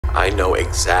I know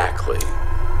exactly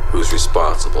who's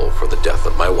responsible for the death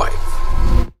of my wife.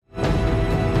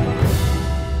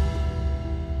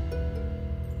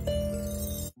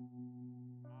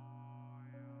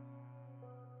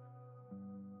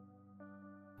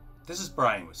 This is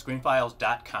Brian with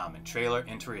ScreenFiles.com and Trailer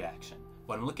into Reaction.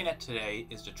 What I'm looking at today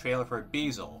is the trailer for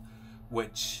Beezel,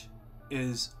 which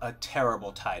is a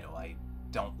terrible title. I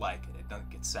don't like it. I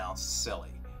think it sounds silly.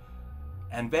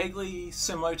 And vaguely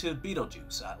similar to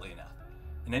Beetlejuice, oddly enough.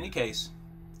 In any case,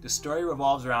 the story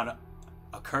revolves around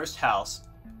a cursed house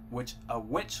which a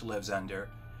witch lives under,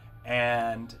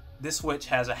 and this witch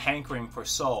has a hankering for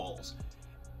souls.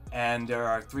 And there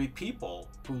are 3 people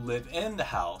who live in the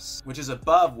house, which is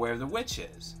above where the witch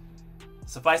is.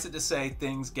 Suffice it to say,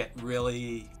 things get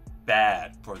really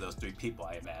bad for those 3 people,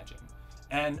 I imagine.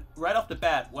 And right off the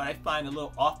bat, what I find a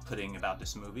little off-putting about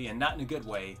this movie, and not in a good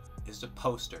way, is the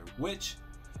poster, which,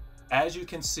 as you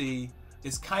can see,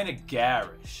 is kind of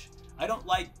garish. I don't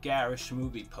like garish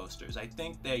movie posters. I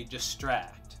think they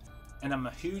distract. And I'm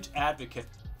a huge advocate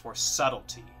for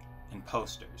subtlety in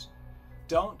posters.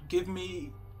 Don't give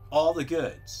me all the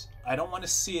goods. I don't want to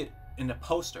see it in a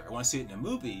poster. I want to see it in a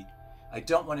movie. I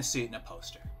don't want to see it in a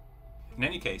poster. In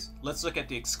any case, let's look at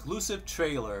the exclusive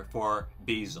trailer for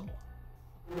Beezel.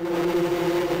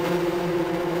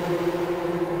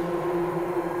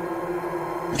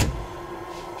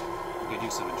 Good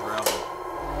use of a drone.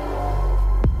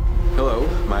 Hello,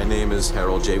 my name is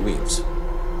Harold J. Weems.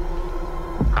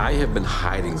 I have been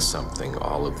hiding something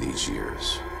all of these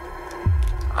years.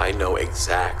 I know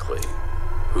exactly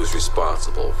who's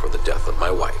responsible for the death of my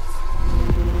wife.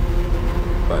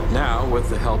 But now, with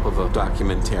the help of a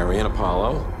documentarian,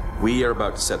 Apollo, we are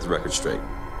about to set the record straight.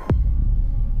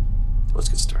 Let's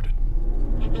get started.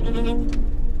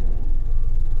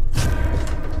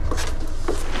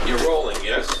 You're rolling,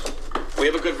 yes? We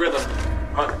have a good rhythm.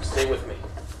 Hunt, stay with me.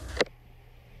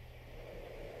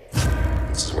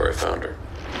 This is where I found her.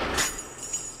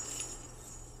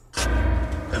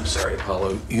 I'm sorry,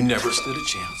 Apollo. You never stood a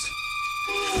chance.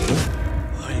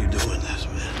 Why are you doing this,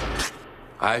 man?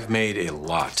 I've made a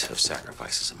lot of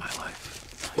sacrifices in my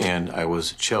life, and I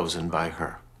was chosen by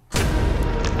her.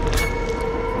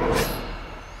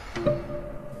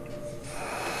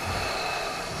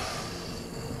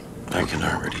 I can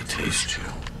already taste you.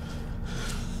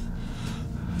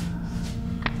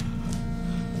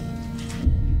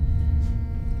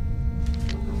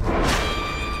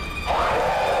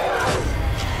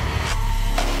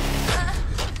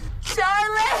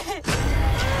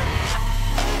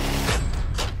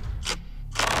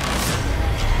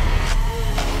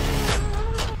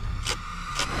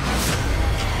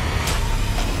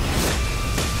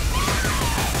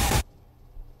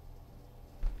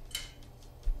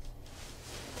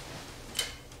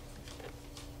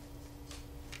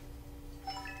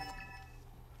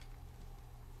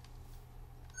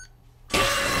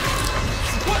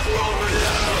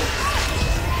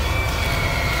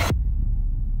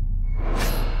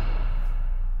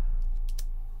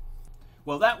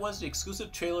 Well, that was the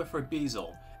exclusive trailer for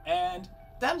Beezel, and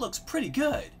that looks pretty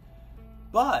good.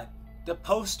 But the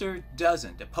poster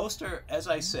doesn't. The poster, as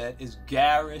I said, is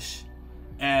garish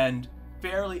and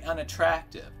fairly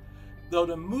unattractive, though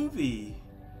the movie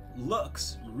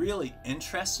looks really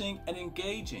interesting and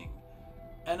engaging.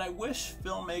 And I wish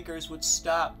filmmakers would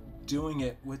stop doing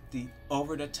it with the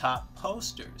over-the-top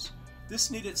posters.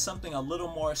 This needed something a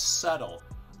little more subtle,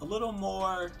 a little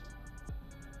more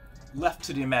left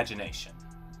to the imagination.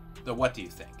 Though what do you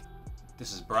think?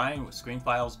 This is Brian with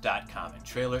ScreenFiles.com and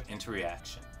Trailer into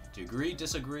Reaction. Do you agree,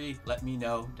 disagree? Let me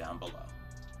know down below.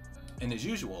 And as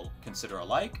usual, consider a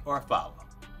like or a follow.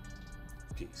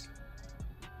 Peace.